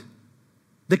God,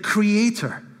 the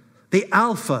Creator, the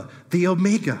Alpha, the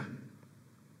Omega,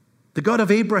 the God of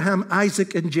Abraham,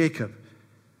 Isaac, and Jacob,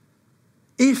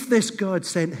 if this God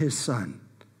sent his Son,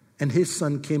 and his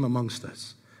Son came amongst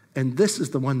us, and this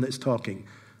is the one that's talking,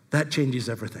 that changes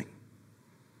everything.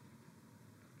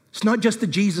 It's not just the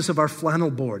Jesus of our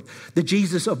flannel board, the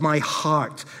Jesus of my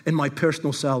heart and my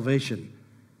personal salvation.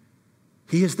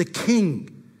 He is the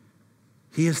King.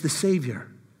 He is the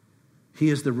Savior. He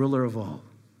is the ruler of all.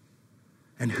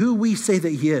 And who we say that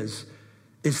he is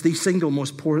is the single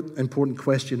most important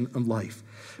question of life.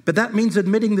 But that means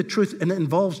admitting the truth, and it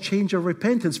involves change or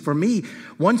repentance. For me,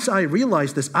 once I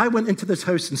realized this, I went into this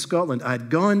house in Scotland. I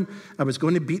was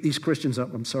going to beat these Christians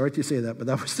up. I'm sorry to say that, but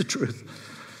that was the truth.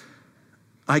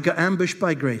 I got ambushed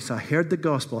by grace. I heard the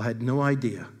gospel. I had no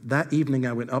idea. That evening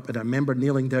I went up, and I remember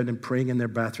kneeling down and praying in their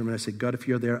bathroom, and I said, God, if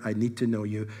you're there, I need to know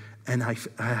you. And I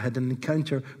had an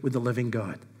encounter with the living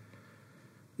God.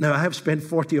 Now, I have spent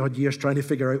 40-odd years trying to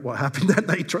figure out what happened that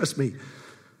night, trust me.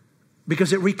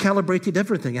 Because it recalibrated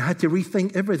everything. I had to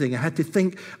rethink everything. I had to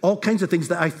think all kinds of things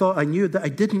that I thought I knew that I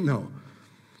didn't know.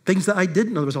 Things that I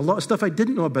didn't know. There was a lot of stuff I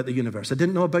didn't know about the universe. I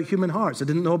didn't know about human hearts. I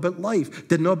didn't know about life.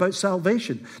 Didn't know about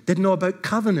salvation. Didn't know about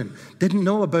covenant. Didn't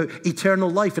know about eternal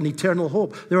life and eternal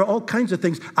hope. There are all kinds of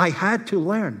things I had to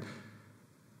learn.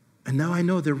 And now I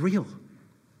know they're real.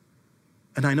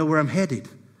 And I know where I'm headed.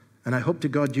 And I hope to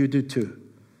God you do too.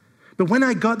 But when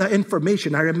I got that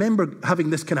information, I remember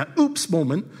having this kind of oops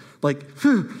moment, like,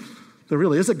 there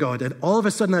really is a God. And all of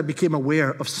a sudden I became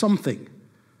aware of something.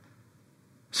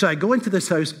 So I go into this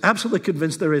house, absolutely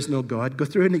convinced there is no God, go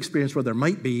through an experience where there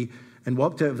might be, and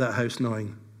walked out of that house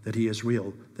knowing that he is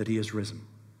real, that he is risen.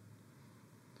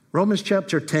 Romans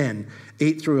chapter 10,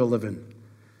 8 through 11,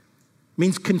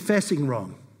 means confessing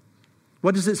wrong.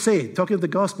 What does it say? Talking of the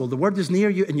gospel, the word is near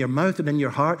you in your mouth and in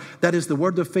your heart. That is the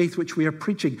word of faith which we are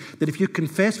preaching. That if you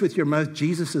confess with your mouth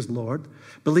Jesus is Lord,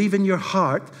 believe in your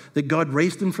heart that God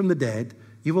raised him from the dead,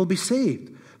 you will be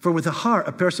saved. For with the heart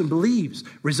a person believes,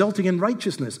 resulting in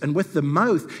righteousness, and with the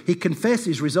mouth he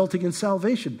confesses, resulting in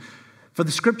salvation. For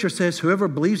the scripture says, whoever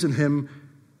believes in him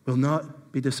will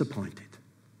not be disappointed.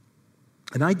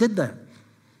 And I did that.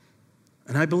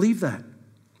 And I believe that.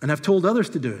 And I've told others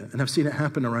to do it, and I've seen it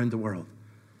happen around the world.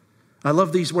 I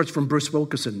love these words from Bruce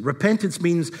Wilkinson. Repentance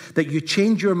means that you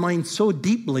change your mind so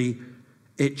deeply,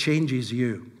 it changes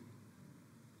you.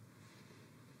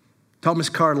 Thomas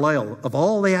Carlyle, of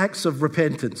all the acts of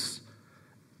repentance,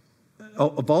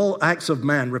 of all acts of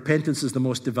man, repentance is the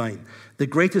most divine. The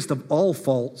greatest of all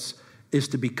faults is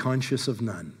to be conscious of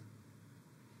none.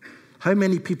 How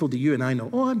many people do you and I know?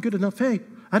 Oh, I'm good enough. Hey,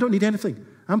 I don't need anything.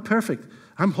 I'm perfect.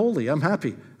 I'm holy. I'm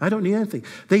happy. I don't need anything.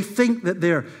 They think that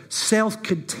their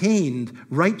self-contained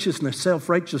righteousness,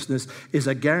 self-righteousness, is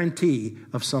a guarantee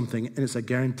of something, and it's a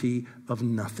guarantee of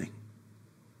nothing.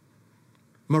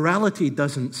 Morality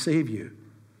doesn't save you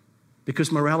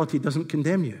because morality doesn't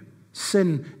condemn you.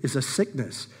 Sin is a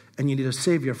sickness, and you need a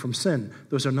savior from sin.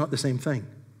 Those are not the same thing.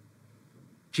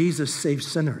 Jesus saves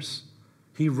sinners.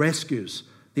 He rescues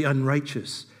the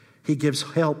unrighteous. He gives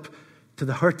help to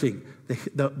the hurting,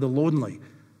 the lonely,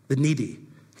 the needy.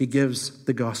 He gives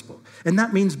the gospel. And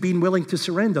that means being willing to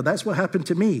surrender. That's what happened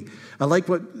to me. I like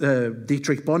what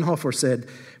Dietrich Bonhoeffer said.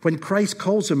 When Christ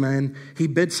calls a man, he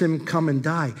bids him come and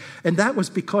die. And that was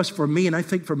because for me, and I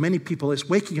think for many people, it's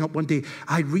waking up one day,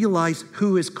 I realize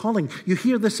who is calling. You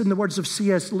hear this in the words of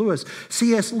C.S. Lewis.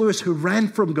 C.S. Lewis, who ran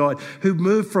from God, who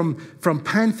moved from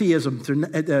pantheism to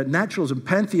naturalism,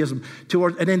 pantheism,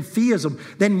 and then theism.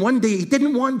 Then one day, he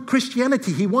didn't want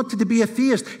Christianity. He wanted to be a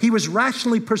theist. He was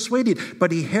rationally persuaded,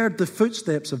 but he heard the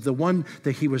footsteps of the one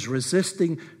that he was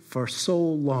resisting for so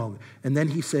long. And then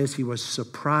he says he was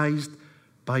surprised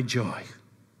by joy.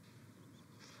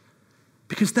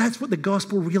 Because that's what the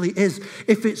gospel really is.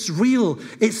 If it's real,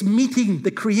 it's meeting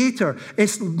the Creator.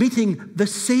 It's meeting the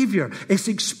Savior. It's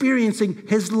experiencing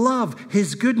His love,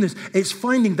 His goodness. It's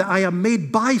finding that I am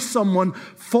made by someone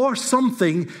for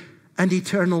something and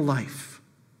eternal life.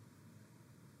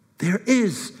 There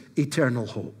is eternal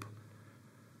hope.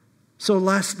 So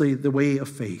lastly, the way of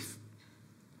faith.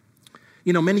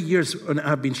 You know, many years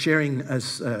I've been sharing,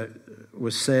 as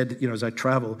was said, as I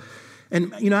travel.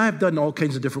 And, I've done all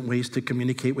kinds of different ways to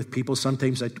communicate with people.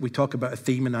 Sometimes we talk about a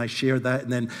theme and I share that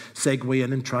and then segue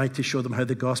in and try to show them how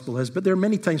the gospel is. But there are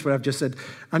many times where I've just said,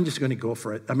 I'm just going to go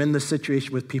for it. I'm in this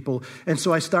situation with people. And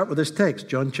so I start with this text,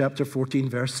 John chapter 14,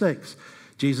 verse 6.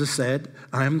 Jesus said,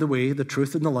 I am the way, the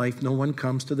truth, and the life. No one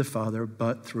comes to the Father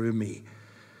but through me.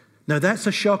 Now, that's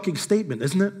a shocking statement,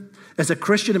 isn't it? As a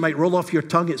Christian, it might roll off your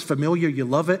tongue. It's familiar. You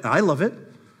love it. I love it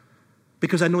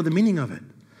because I know the meaning of it.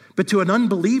 But to an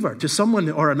unbeliever, to someone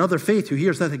or another faith who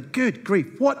hears that, good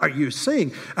grief, what are you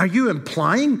saying? Are you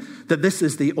implying that this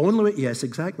is the only way? Yes,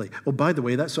 exactly. Oh, by the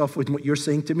way, that's often what you're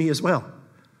saying to me as well.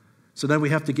 So now we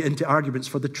have to get into arguments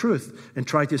for the truth and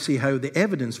try to see how the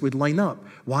evidence would line up.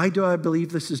 Why do I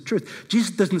believe this is truth?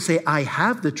 Jesus doesn't say, I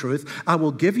have the truth. I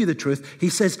will give you the truth. He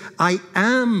says, I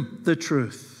am the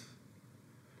truth.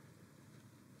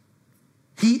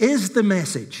 He is the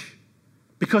message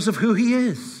because of who he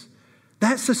is.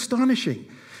 That's astonishing.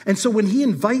 And so when he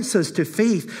invites us to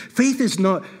faith, faith is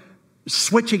not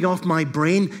switching off my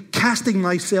brain, casting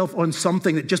myself on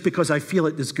something that just because I feel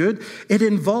it is good. It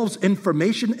involves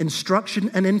information, instruction,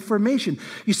 and information.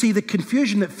 You see, the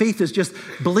confusion that faith is just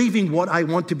believing what I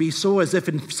want to be, so as if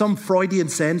in some Freudian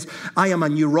sense, I am a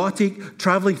neurotic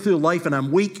traveling through life and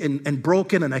I'm weak and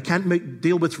broken and I can't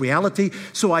deal with reality.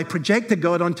 So I project a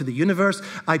God onto the universe.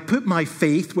 I put my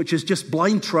faith, which is just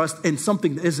blind trust, in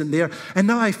something that isn't there, and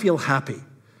now I feel happy.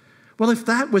 Well, if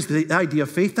that was the idea of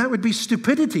faith, that would be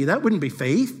stupidity. That wouldn't be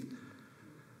faith.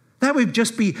 That would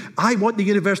just be, I want the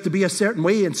universe to be a certain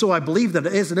way, and so I believe that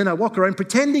it is, and then I walk around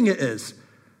pretending it is.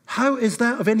 How is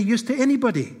that of any use to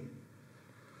anybody?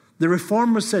 The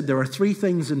Reformers said there are three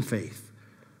things in faith.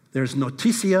 There's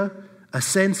notitia,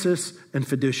 assensus, and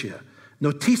fiducia.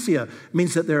 Notitia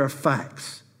means that there are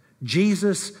facts.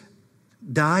 Jesus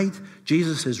died,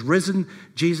 Jesus is risen,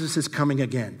 Jesus is coming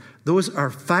again. Those are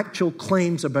factual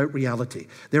claims about reality.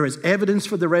 There is evidence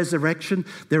for the resurrection.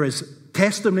 There is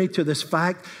testimony to this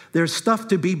fact. There's stuff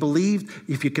to be believed.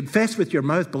 If you confess with your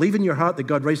mouth, believe in your heart that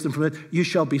God raised him from the dead, you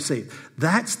shall be saved.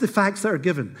 That's the facts that are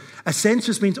given.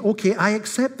 Assensus means, okay, I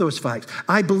accept those facts.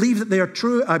 I believe that they are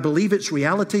true. I believe it's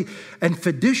reality. And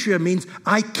fiducia means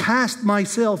I cast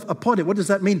myself upon it. What does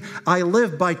that mean? I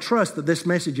live by trust that this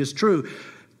message is true.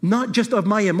 Not just of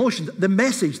my emotions, the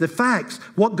message, the facts,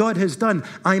 what God has done.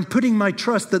 I'm putting my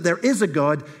trust that there is a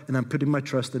God, and I'm putting my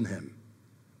trust in him.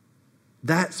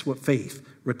 That's what faith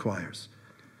requires.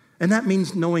 And that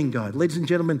means knowing God. Ladies and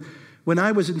gentlemen, when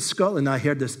I was in Scotland, I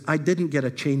heard this. I didn't get a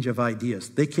change of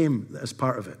ideas. They came as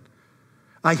part of it.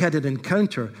 I had an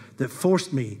encounter that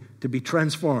forced me to be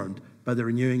transformed by the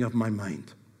renewing of my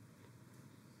mind.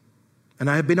 And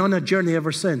I have been on a journey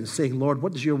ever since, saying, Lord,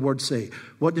 what does your word say?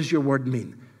 What does your word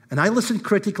mean? And I listened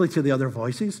critically to the other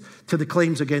voices, to the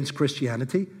claims against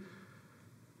Christianity.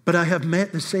 But I have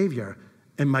met the Savior,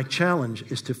 and my challenge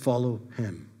is to follow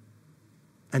him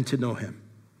and to know him.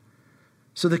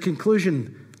 So the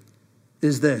conclusion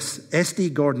is this.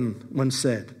 S.D. Gordon once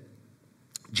said,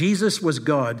 Jesus was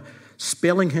God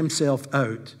spelling himself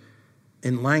out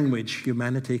in language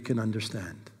humanity can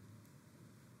understand.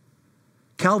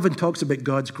 Calvin talks about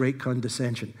God's great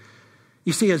condescension.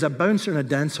 You see, as a bouncer in a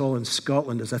dance hall in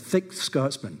Scotland, as a thick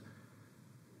Scotsman,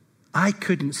 I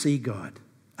couldn't see God.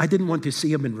 I didn't want to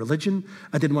see him in religion.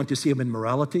 I didn't want to see him in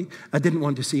morality. I didn't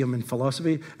want to see him in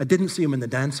philosophy. I didn't see him in the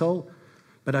dance hall.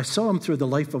 But I saw him through the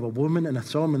life of a woman, and I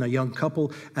saw him in a young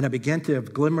couple, and I began to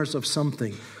have glimmers of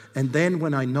something. And then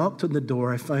when I knocked on the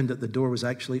door, I found that the door was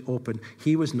actually open.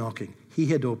 He was knocking. He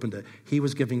had opened it. He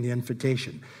was giving the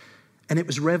invitation. And it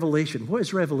was revelation. What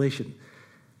is revelation?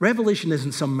 Revelation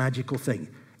isn't some magical thing.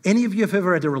 Any of you have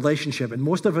ever had a relationship, and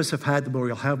most of us have had them or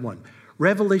you'll have one.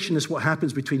 Revelation is what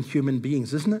happens between human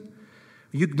beings, isn't it?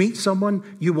 You meet someone,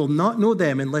 you will not know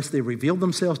them unless they reveal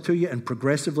themselves to you and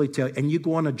progressively tell you, and you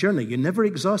go on a journey. You never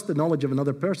exhaust the knowledge of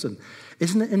another person.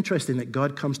 Isn't it interesting that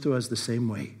God comes to us the same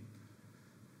way?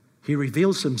 He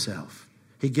reveals himself.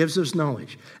 He gives us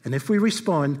knowledge. And if we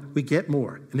respond, we get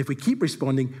more. And if we keep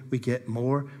responding, we get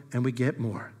more and we get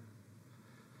more.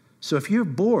 So if you're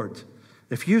bored,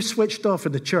 if you've switched off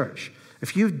in the church,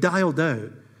 if you've dialed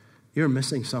out, you're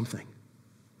missing something.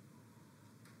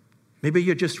 Maybe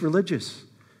you're just religious.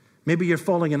 Maybe you're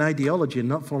following an ideology and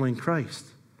not following Christ.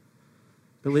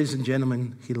 But ladies and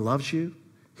gentlemen, he loves you.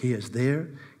 He is there.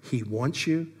 He wants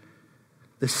you.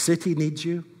 This city needs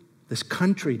you. This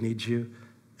country needs you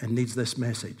and needs this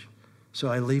message. So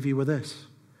I leave you with this.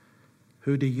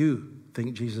 Who do you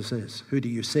think Jesus is? Who do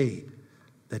you say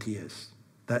that he is?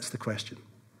 That's the question.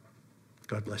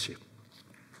 God bless you.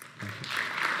 Thank you.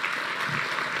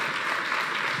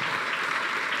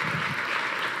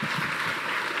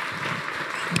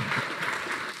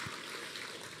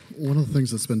 One of the things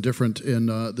that's been different in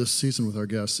this season with our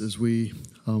guests is we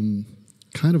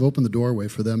kind of open the doorway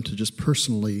for them to just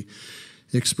personally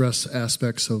express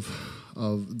aspects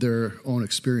of their own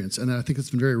experience. And I think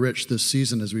it's been very rich this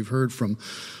season as we've heard from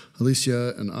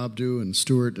Alicia and Abdu and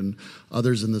Stuart and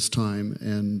others in this time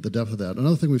and the depth of that.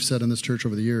 Another thing we've said in this church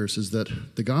over the years is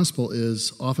that the gospel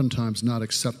is oftentimes not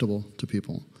acceptable to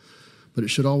people, but it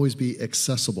should always be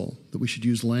accessible, that we should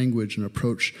use language and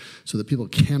approach so that people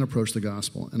can approach the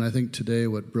gospel. And I think today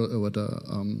what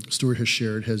Stuart has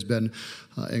shared has been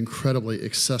incredibly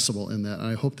accessible in that. And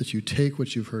I hope that you take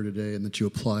what you've heard today and that you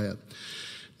apply it.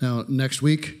 Now, next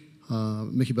week,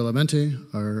 Mickey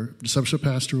Bellamente, our discipleship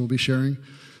pastor, will be sharing.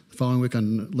 The following week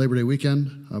on Labor Day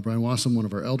weekend, Brian Wassam, one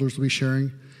of our elders, will be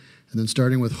sharing. And then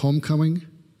starting with Homecoming,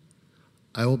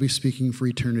 I will be speaking for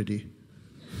eternity.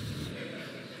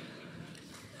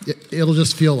 It'll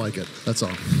just feel like it, that's all.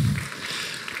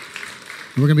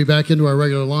 We're going to be back into our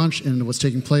regular launch and what's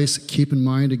taking place. Keep in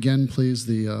mind, again, please,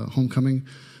 the homecoming.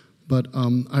 But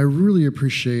I really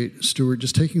appreciate Stuart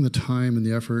just taking the time and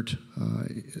the effort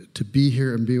to be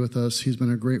here and be with us. He's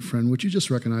been a great friend. Would you just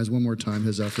recognize one more time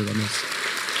his effort on this?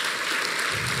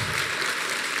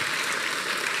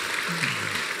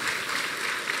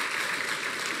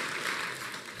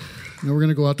 Now we're going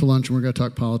to go out to lunch and we're going to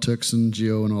talk politics and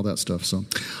geo and all that stuff. So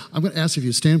I'm going to ask if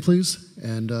you stand, please,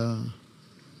 and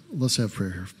let's have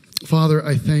prayer here. Father,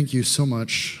 I thank you so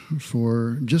much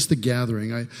for just the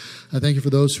gathering. I thank you for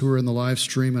those who are in the live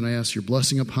stream, and I ask your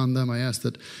blessing upon them. I ask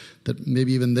that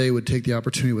maybe even they would take the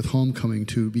opportunity with homecoming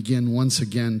to begin once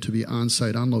again to be on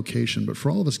site, on location. But for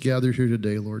all of us gathered here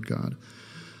today, Lord God,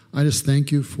 I just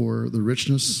thank you for the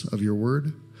richness of your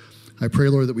word. I pray,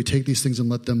 Lord, that we take these things and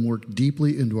let them work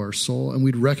deeply into our soul, and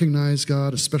we'd recognize,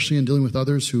 God, especially in dealing with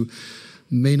others who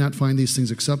may not find these things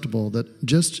acceptable, that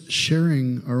just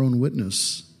sharing our own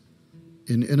witness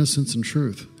in innocence and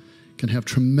truth can have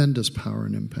tremendous power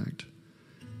and impact.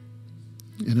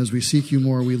 And as we seek you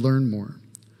more, we learn more.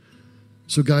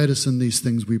 So guide us in these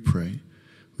things, we pray.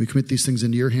 We commit these things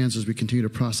into your hands as we continue to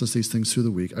process these things through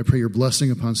the week. I pray your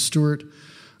blessing upon Stuart,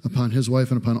 upon his wife,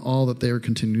 and upon all that they are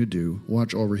continuing to do.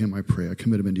 Watch over him, I pray. I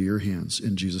commit him into your hands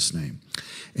in Jesus' name.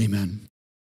 Amen.